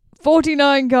 15.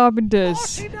 49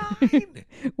 carpenters. 49!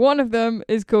 One of them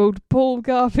is called Paul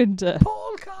Carpenter.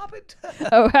 Paul Carpenter!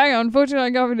 Oh, hang on.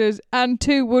 49 carpenters and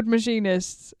 2 wood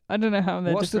machinists. I don't know how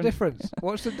they're What's different. the difference?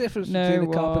 What's the difference No between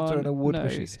a carpenter and a one wood knows.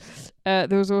 machinist?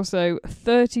 There was also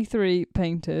 33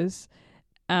 painters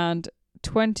and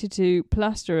 22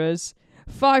 plasterers,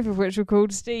 5 of which were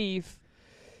called Steve.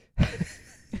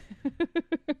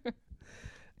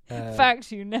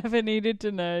 Facts you never needed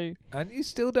to know. And you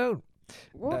still don't.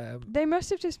 What? There must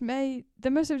have just been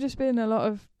a lot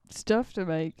of stuff to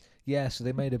make. Yeah, so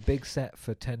they made a big set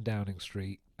for 10 Downing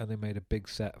Street and they made a big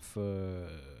set for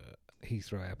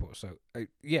Heathrow Airport. So,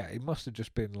 yeah, it must have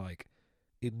just been like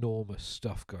enormous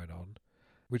stuff going on,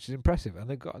 which is impressive. And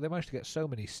they managed to get so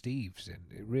many Steves in.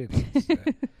 It really is.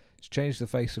 It's changed the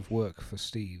face of work for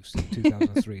Steves in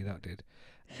 2003, that did.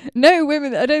 No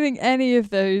women. I don't think any of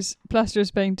those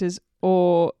plasterers, painters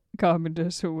or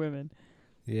carpenters were women.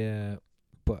 Yeah,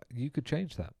 but you could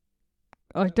change that.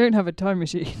 I don't have a time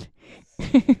machine.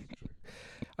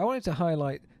 I wanted to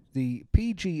highlight the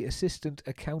PG assistant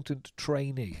accountant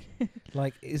trainee.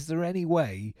 Like, is there any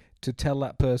way to tell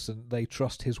that person they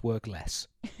trust his work less?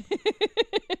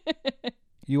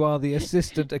 You are the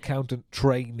assistant accountant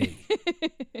trainee.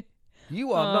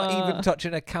 You are not even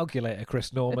touching a calculator,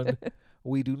 Chris Norman.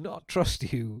 We do not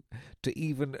trust you to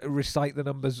even recite the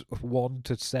numbers 1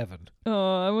 to 7.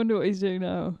 Oh, I wonder what he's doing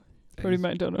now. Probably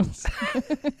McDonald's.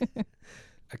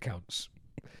 Accounts.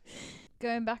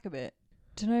 Going back a bit,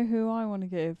 do you know who I want to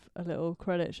give a little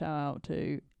credit shout out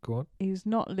to? Go on. He's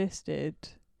not listed,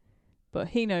 but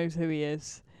he knows who he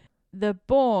is. The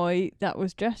boy that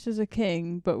was dressed as a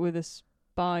king, but with a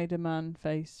Spider-Man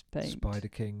face paint. Spider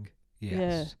King. Yes.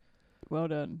 Yeah. Well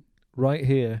done. right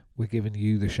here, we're giving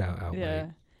you the shout out, Yeah.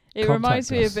 mate. It Contact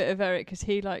reminds me a us. bit of Eric because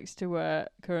he likes to wear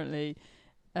currently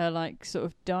like sort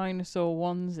of dinosaur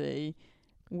onesie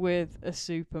with a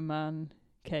Superman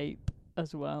cape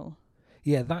as well.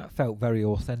 Yeah, that felt very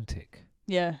authentic,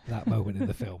 Yeah. that moment in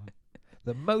the film.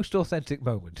 The most authentic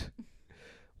moment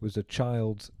was a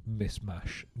child's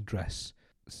mismatch dress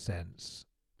sense.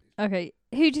 Okay,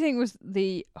 who do you think was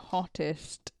the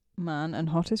hottest man and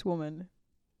hottest woman?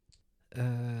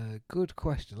 Good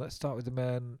question. Let's start with the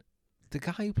man. The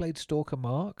guy who played Stalker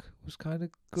Mark was kind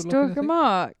of good looking, I Stalker think.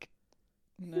 Mark?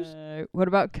 was- No. What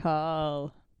about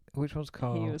Carl? Which one's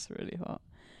Carl? He was really hot.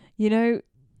 You know,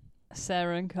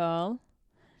 Sarah and Carl?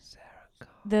 Sarah and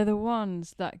Carl. They're the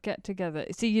ones that get together.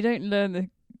 See, you don't learn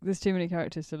there's too many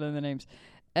characters to learn the names.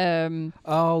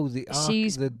 Oh,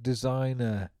 she's- the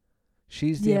designer.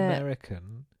 She's the Yeah.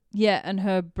 American. Yeah, and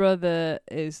her brother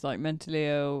is like mentally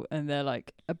ill, and they're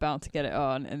like about to get it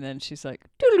on, and then she's like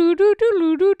doodle-doo,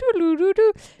 doodle-doo, doodle-doo,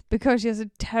 doo, because she has a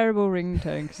terrible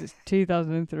ringtone because it's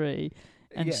 2003.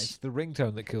 And Yeah, it's the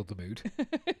ringtone that killed the mood.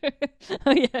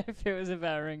 Oh yeah, if it was a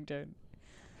better ringtone.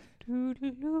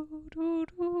 Doodle-doo,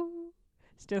 doodle.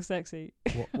 Still sexy.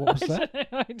 What was that?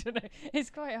 I don't know. It's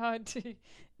quite hard to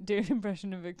do an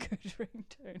impression of a good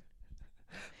ringtone.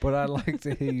 But I'd like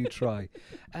to hear you try.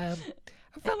 I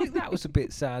felt like that was a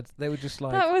bit sad. They were just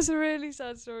like, That was a really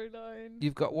sad storyline.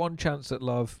 you've got one chance at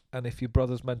love, and if your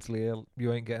brother's mentally ill,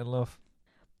 you ain't getting love.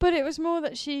 But it was more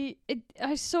that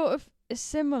I sort of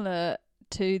similar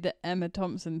to the Emma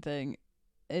Thompson thing,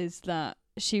 is that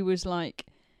she was like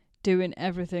doing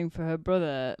everything for her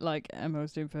brother, like Emma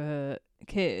was doing for her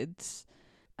kids,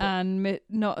 and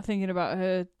not thinking about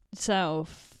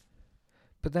herself.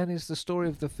 But then is the story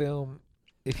of the film,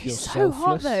 if you're He's so selfless.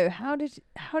 hot though. How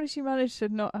did she manage to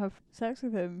not have sex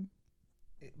with him?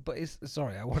 But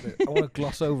I want to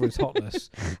gloss over his hotness.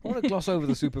 I want to gloss over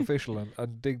the superficial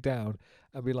and dig down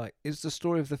and be like, is the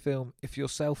story of the film, if you're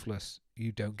selfless,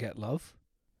 you don't get love?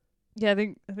 Yeah, I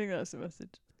think that's the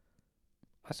message.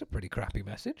 That's a pretty crappy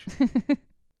message.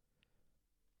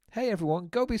 Hey everyone,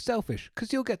 go be selfish,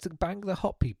 'cause you'll get to bang the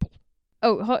hot people.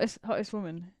 Oh, hottest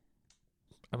woman.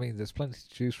 I mean, there's plenty to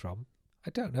choose from. I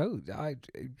don't know.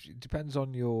 It depends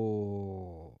on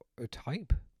your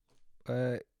type.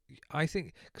 I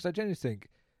think, because I genuinely think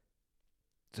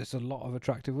there's a lot of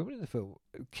attractive women in the film.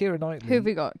 Keira Knightley. Who have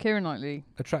we got? Keira Knightley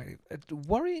Attractive,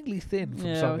 worryingly thin from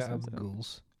Yeah, I Song was at thinking so.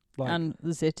 Ghouls. Like, and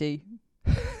the city.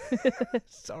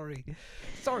 sorry,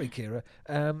 Kira.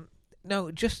 No,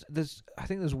 I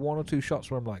think there's one or two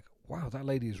shots where I'm like, wow, that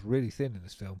lady is really thin in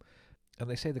this film. And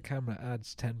they say the camera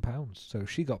adds £10, so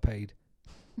she got paid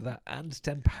that and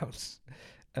 £10.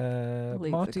 Leave the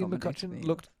Martine comedy to McCutcheon me.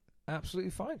 looked absolutely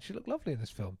fine. She looked lovely in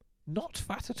this film. Not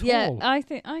fat at Yeah, all. I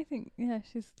think yeah,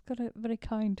 she's got a very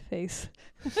kind face.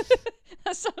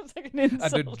 That sounds like an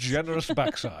insult. And a generous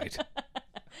backside.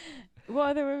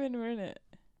 What other women were in it?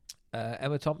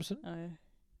 Emma Thompson. Oh,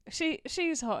 yeah.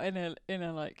 She's hot in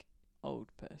a like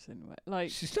old person way. Like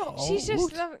She's not old. she's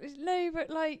just no, but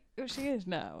like well, she is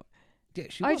now. Yeah,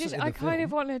 she wasn't in the I kind film.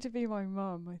 of want her to be my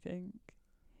mum. I think.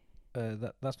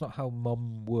 That's not how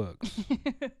mum works.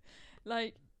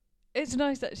 Like, it's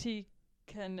nice that she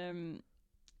can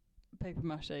paper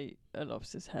mache a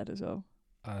lobster's head as well.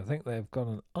 I think they've got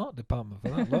an art department for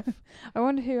that, love. I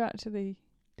wonder who actually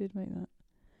did make that.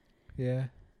 Yeah.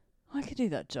 I could do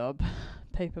that job,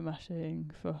 paper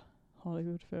maching for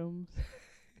Hollywood films.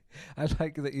 I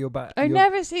like that you're back. I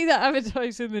never see that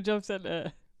advertised in the job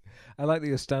centre. I like that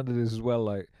your standard is as well.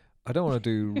 Like, I don't want to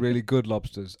do really good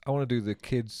lobsters. I want to do the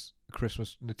kids'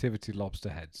 Christmas nativity lobster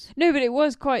heads. No, but it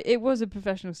was a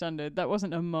professional standard. That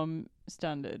wasn't a mum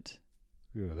standard.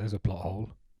 Yeah, there's a plot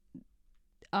hole.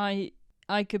 I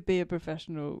could be a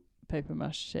professional paper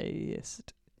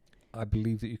macheist. I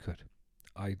believe that you could.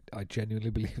 I genuinely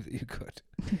believe that you could.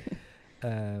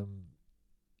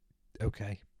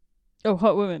 Okay. Oh,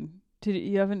 hot woman.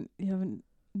 You haven't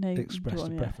named Expressed a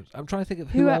one yet. preference. I'm trying to think of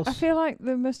who else. I feel like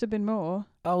there must have been more.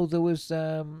 Oh, there was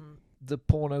the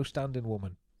porno stand-in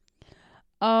woman.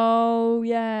 Oh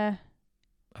yeah,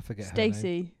 I forget her name.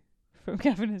 Stacey from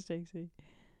Kevin and Stacey.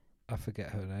 I forget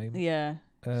her name. Yeah,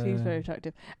 she's very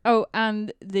attractive. Oh,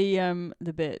 and the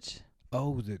bitch.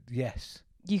 Oh, yes.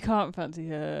 You can't fancy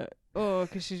her. Oh,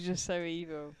 because she's just so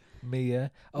evil.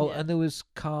 Mia. Oh, Yeah. and there was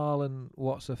Carl and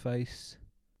what's her face?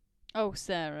 Oh,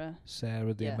 Sarah.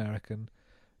 Sarah, the Yeah. American.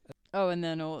 Oh, and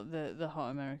then all the hot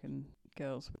American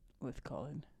girls with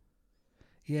Colin.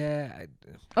 Yeah.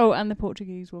 Oh, and the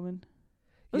Portuguese woman.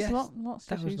 There's Yes, lots to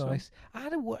that was choose from. nice. I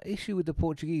had a issue with the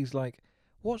Portuguese. Like,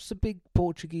 what's the big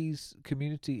Portuguese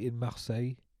community in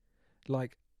Marseille?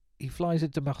 Like, he flies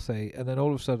into Marseille, and then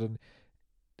all of a sudden,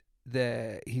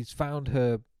 he's found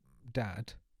her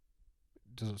dad.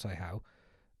 Doesn't say how,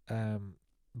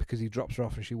 because he drops her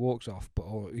off and she walks off.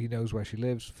 Or he knows where she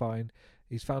lives. Fine.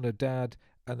 He's found her dad,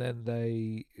 and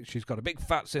then she's got a big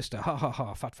fat sister. Ha ha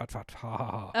ha! Fat ha ha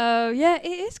ha. Oh yeah, it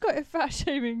is quite a fat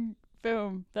shaming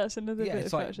film. That's another bit It's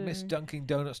of like fat shaming. Miss Dunkin'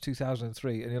 Donuts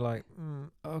 2003, and you're like,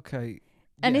 okay.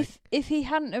 And yeah. if he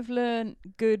hadn't have learned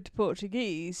good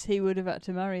Portuguese, he would have had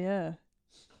to marry her.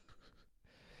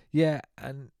 Yeah,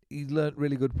 and he learnt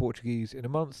really good Portuguese in a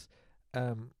month,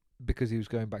 because he was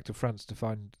going back to France to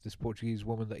find this Portuguese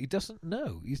woman that he doesn't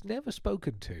know. He's never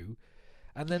spoken to.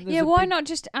 And then there's why not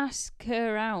just ask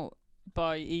her out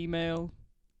by email?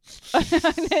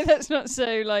 I know that's not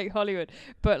so like Hollywood,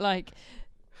 but like,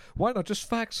 why not just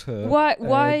fax her?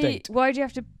 why date? do you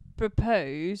have to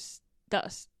propose?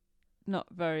 That's not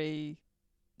very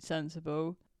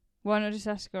sensible. Why not just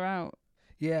ask her out?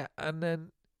 Yeah, and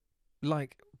then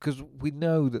because we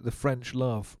know that the French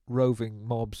love roving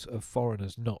mobs of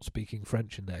foreigners not speaking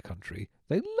French in their country.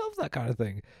 They love that kind of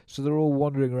thing. So they're all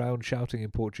wandering around shouting in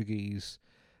Portuguese,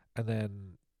 and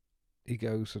then he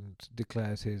goes and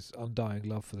declares his undying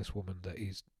love for this woman that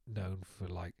he's known for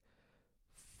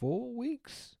 4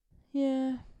 weeks.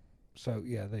 Yeah. So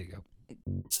yeah, there you go.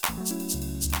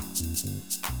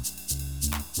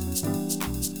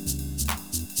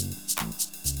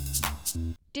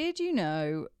 Did you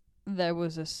know there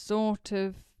was a sort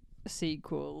of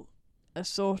sequel, a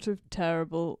sort of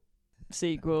terrible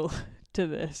sequel to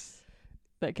this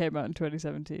that came out in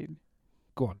 2017?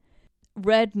 Go on.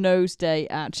 Red Nose Day,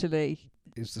 actually.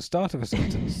 Is the start of a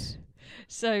sentence.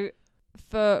 So,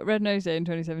 for Red Nose Day in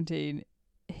 2017,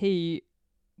 he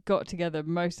got together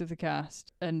most of the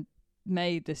cast and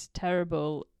made this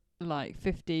terrible,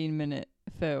 15-minute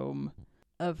film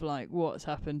of, what's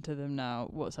happened to them now,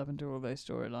 what's happened to all those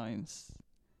storylines.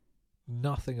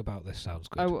 Nothing about this sounds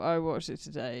good. I watched it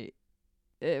today.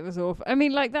 It was awful. I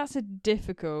mean, that's a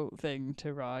difficult thing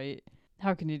to write.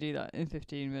 How can you do that in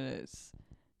 15 minutes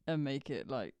and make it,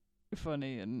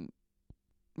 funny and,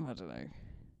 I don't know.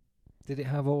 Did it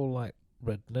have all,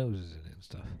 red noses in it and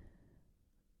stuff?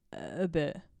 A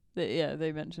bit.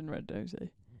 They mentioned Red Nose Day.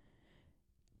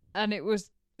 And it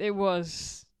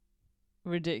was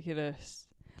ridiculous.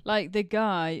 The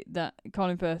guy, that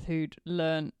Colin Firth, who'd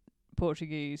learnt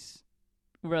Portuguese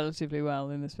relatively well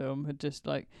in this film, had just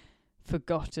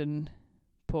forgotten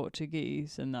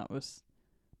Portuguese, and that was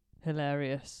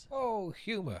hilarious. Oh,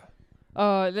 humour.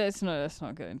 Oh, let's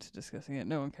not go into discussing it.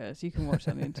 No one cares. You can watch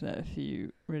it on the internet if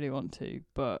you really want to,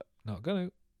 but Not going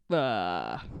to.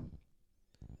 ah,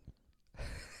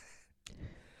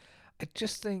 I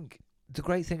just think the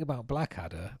great thing about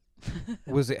Blackadder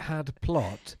was it had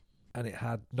plot and it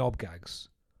had knob gags,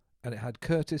 and it had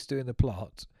Curtis doing the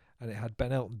plot and it had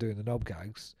Ben Elton doing the knob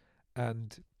gags,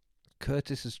 and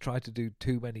Curtis has tried to do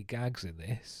too many gags in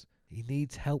this. He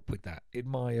needs help with that, in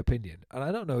my opinion. And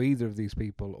I don't know either of these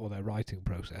people or their writing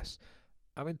process.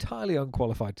 I'm entirely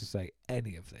unqualified to say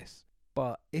any of this.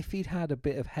 But if he'd had a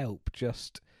bit of help,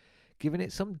 just giving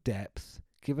it some depth,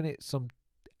 giving it some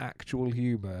actual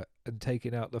humour, and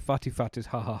taking out the fatty fatties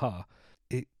ha ha ha,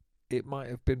 it might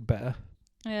have been better.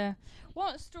 yeah.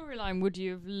 What storyline would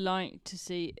you have liked to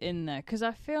see in there? Because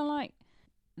I feel like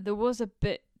there was a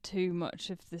bit too much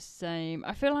of the same.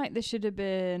 I feel like there should have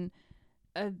been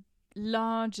a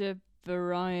larger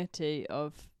variety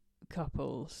of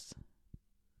couples.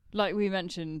 Like we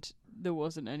mentioned, there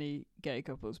wasn't any gay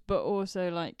couples, but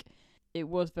also it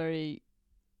was very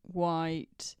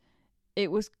white.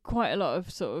 It was quite a lot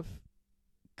of sort of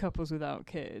couples without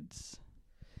kids.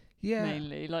 Yeah.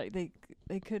 Mainly,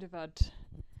 they could have had,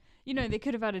 they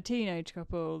could have had a teenage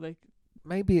couple.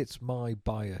 Maybe it's my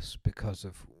bias because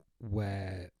of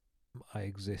where I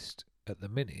exist at the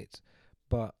minute,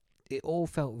 but it all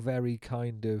felt very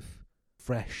kind of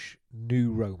fresh,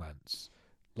 new romance.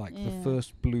 The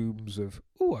first blooms of,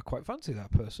 oh, I quite fancy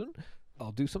that person.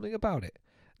 I'll do something about it.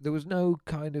 There was no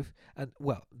kind of,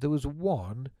 there was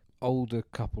one older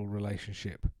couple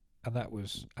relationship, and that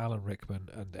was Alan Rickman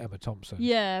and Emma Thompson.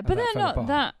 Yeah, but they're not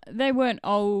that. They weren't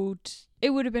old. It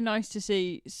would have been nice to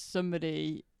see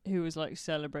somebody who was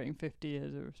celebrating 50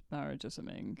 years of marriage or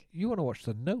something. You want to watch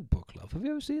The Notebook, love? Have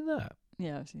you ever seen that?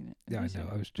 Yeah, I've seen it. Yeah, I know.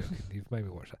 I was joking. You've made me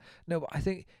watch that. No, but I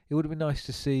think it would have been nice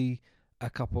to see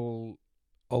a couple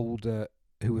older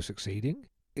who were succeeding.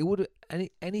 It would have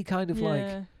any kind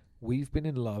of we've been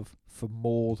in love for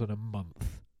more than a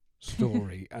month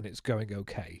story and it's going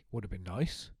okay would have been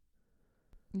nice.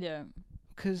 Yeah.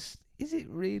 Because is it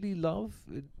really love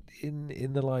in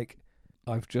the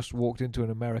I've just walked into an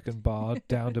American bar,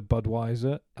 down to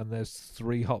Budweiser, and there's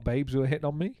 3 hot babes who are hitting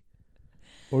on me?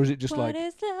 Or is it just what like...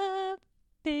 is love?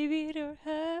 Baby, don't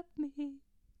hurt me.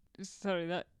 Sorry,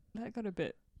 that got a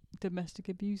bit domestic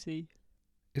abusey.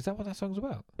 Is that what that song's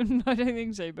about? I don't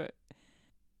think so, but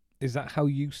Is that how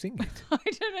you sing it? I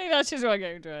don't know. That's just what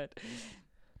came to it.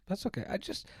 That's okay.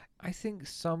 I think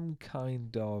some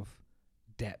kind of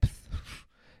depth.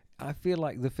 I feel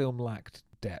like the film lacked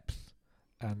depth.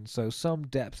 And so some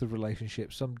depth of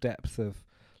relationship, some depth of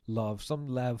love, some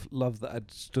love that had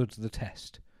stood the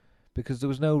test. Because there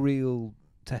was no real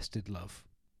tested love.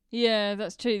 Yeah,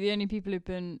 that's true. The only people who've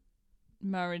been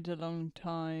married a long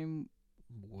time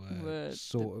Were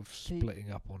sort of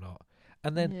splitting up or not.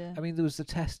 And then, I mean, there was the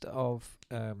test of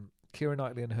Keira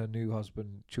Knightley and her new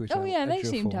husband, Chiwetel Oh yeah, they Ejiofor.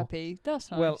 seemed happy. That's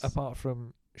nice. Well, apart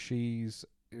from she's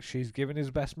given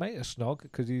his best mate a snog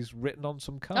because he's written on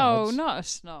some cards. Oh, not a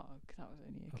snog. That was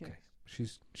only a Okay.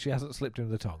 kiss. She hasn't slipped him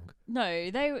the tongue. No,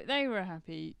 they were a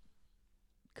happy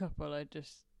couple.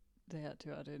 They had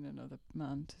to add in another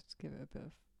man to give it a bit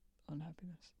of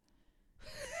unhappiness.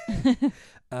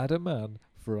 Add a man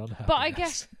for unhappiness. But I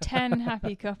guess 10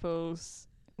 happy couples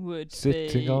would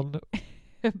Sitting be on...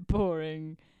 a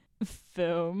boring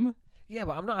film. Yeah,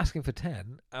 but I'm not asking for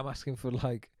 10. I'm asking for,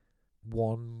 like,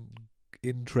 one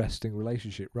interesting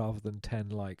relationship rather than 10,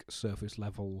 like,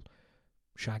 surface-level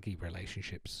shaggy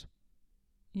relationships.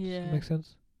 Does Yeah. that make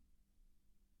sense?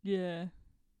 Yeah.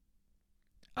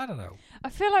 I don't know. I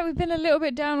feel like we've been a little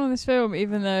bit down on this film,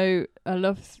 even though I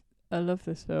love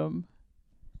this film.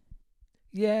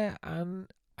 Yeah, and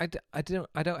I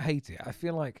don't hate it. I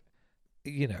feel like,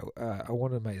 I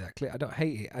want to make that clear. I don't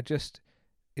hate it.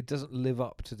 It doesn't live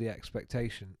up to the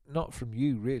expectation. Not from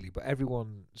you, really, but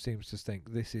everyone seems to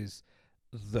think this is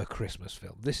the Christmas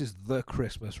film. This is the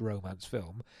Christmas romance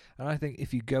film. And I think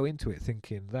if you go into it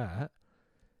thinking that,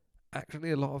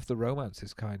 actually a lot of the romance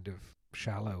is kind of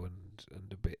shallow and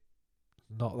a bit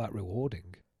not that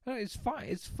rewarding. No, it's fine.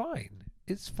 It's fine.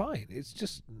 It's fine. It's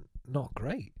just not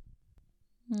great.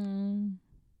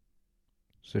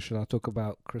 So should I talk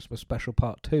about Christmas Special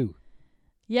Part 2?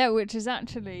 Yeah, which is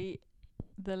actually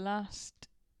the last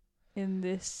in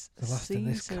this season. In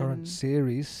this current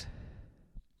series,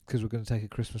 because we're going to take a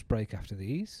Christmas break after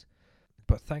these.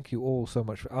 But thank you all so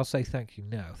much. I'll say thank you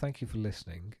now. Thank you for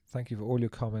listening. Thank you for all your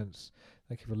comments.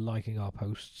 Thank you for liking our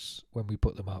posts when we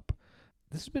put them up.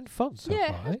 This has been fun so far.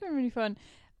 Yeah, it has been really fun.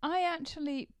 I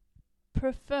actually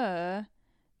prefer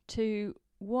to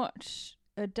watch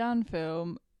a Dan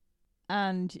film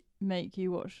and make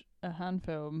you watch a Han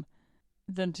film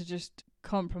than to just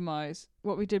compromise.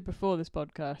 What we did before this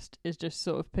podcast is just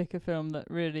sort of pick a film that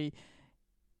really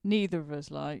neither of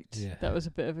us liked. Yeah. That was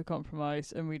a bit of a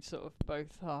compromise, and we'd sort of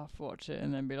both half watch it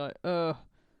and then be like, oh,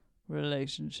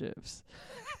 relationships.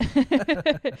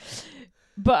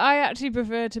 But I actually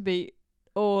prefer to be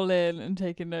all in and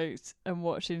taking notes and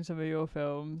watching some of your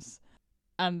films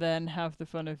and then have the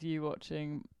fun of you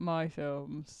watching my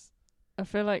films. I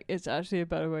feel like it's actually a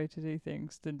better way to do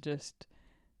things than just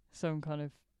some kind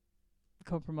of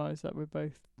compromise that we're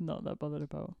both not that bothered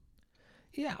about.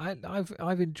 Yeah,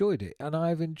 I've enjoyed it, and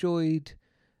I've enjoyed.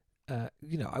 I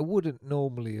wouldn't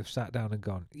normally have sat down and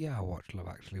gone, "Yeah, I'll watch Love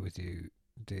Actually with you,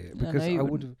 dear," because I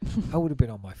would have been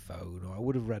on my phone, or I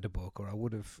would have read a book, or I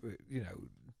would have,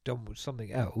 done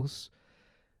something else.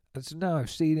 And so now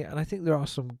I've seen it, and I think there are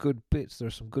some good bits. There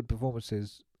are some good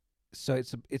performances. So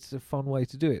it's a fun way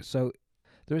to do it. So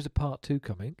there is a part 2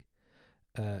 coming.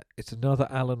 It's another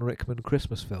Alan Rickman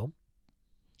Christmas film.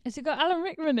 Has it got Alan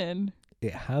Rickman in?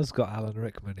 It has got Alan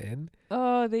Rickman in.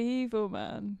 Oh, the evil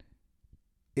man.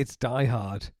 It's Die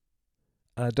Hard.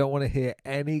 And I don't want to hear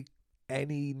any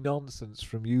nonsense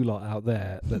from you lot out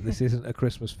there that this isn't a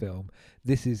Christmas film.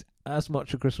 This is as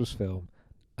much a Christmas film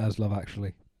as Love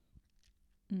Actually.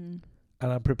 And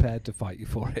I'm prepared to fight you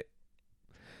for it.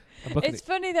 It's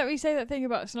funny that we say that thing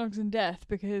about snogs and death,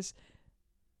 because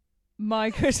my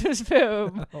Christmas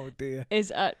film oh dear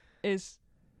is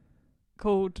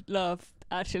called Love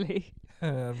Actually.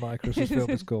 And my Christmas film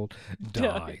is called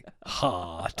Die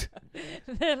Hard.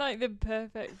 They're like the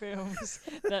perfect films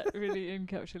that really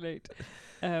encapsulate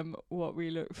what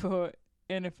we look for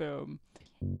in a film.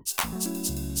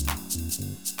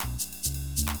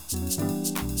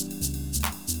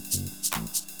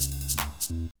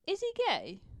 Is he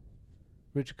gay?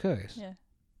 Richard Curtis? Yeah.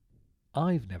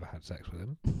 I've never had sex with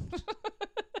him.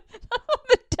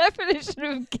 The definition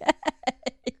of gay.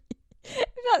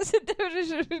 If that's the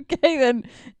definition of gay, then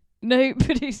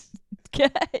nobody's gay.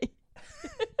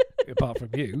 Apart from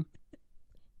you.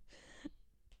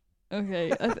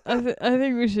 Okay, I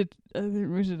think we should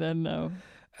end now.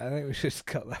 I think we should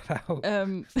cut that out.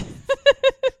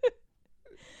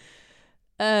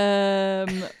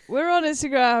 We're on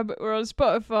Instagram, we're on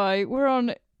Spotify, we're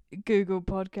on Google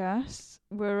Podcasts,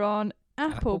 we're on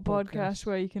Apple Podcasts,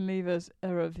 where you can leave us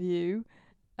a review,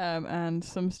 and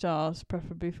some stars,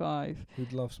 preferably 5.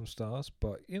 We'd love some stars,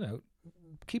 but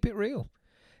keep it real.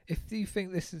 If you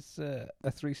think this is a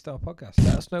 3-star podcast,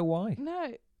 let us know why.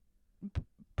 No,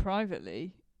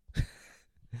 privately,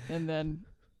 and then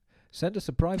send us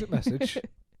a private message.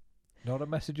 Not a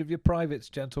message of your privates,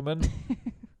 gentlemen.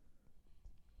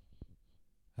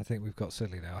 I think we've got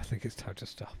silly now. I think it's time to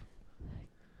stop.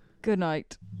 Good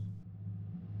night.